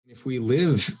If we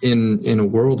live in a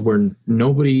world where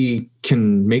nobody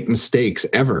can make mistakes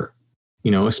ever,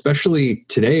 especially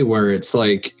today where it's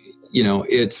like,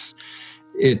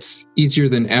 it's easier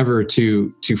than ever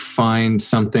to find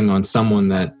something on someone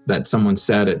that someone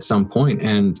said at some point.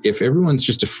 And if everyone's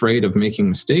just afraid of making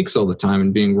mistakes all the time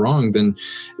and being wrong, then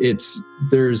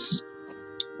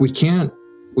we can't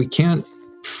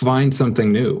find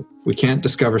something new. We can't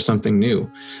discover something new.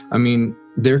 I mean,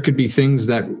 there could be things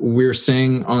that we're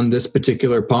saying on this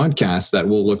particular podcast that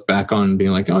we'll look back on and be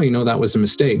like, oh, that was a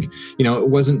mistake. It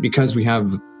wasn't because we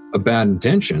have a bad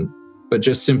intention, but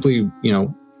just simply,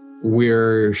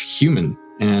 we're human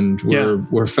and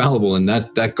we're fallible, and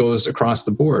that goes across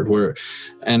the board.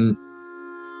 And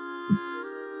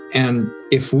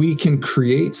if we can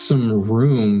create some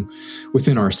room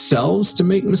within ourselves to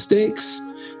make mistakes,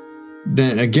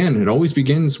 then again, it always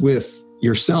begins with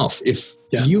yourself. If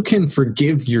you can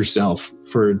forgive yourself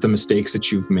for the mistakes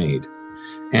that you've made,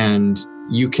 and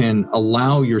you can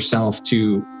allow yourself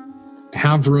to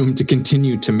have room to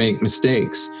continue to make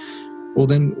mistakes, well,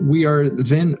 then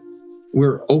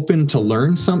we're open to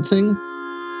learn something.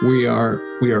 We are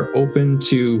open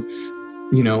to,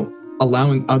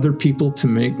 allowing other people to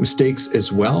make mistakes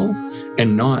as well,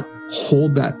 and not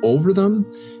hold that over them,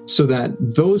 so that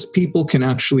those people can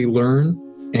actually learn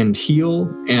and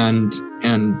heal, and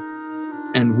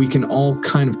we can all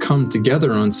kind of come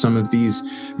together on some of these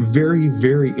very,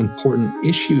 very important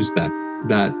issues that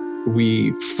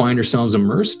we find ourselves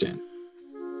immersed in.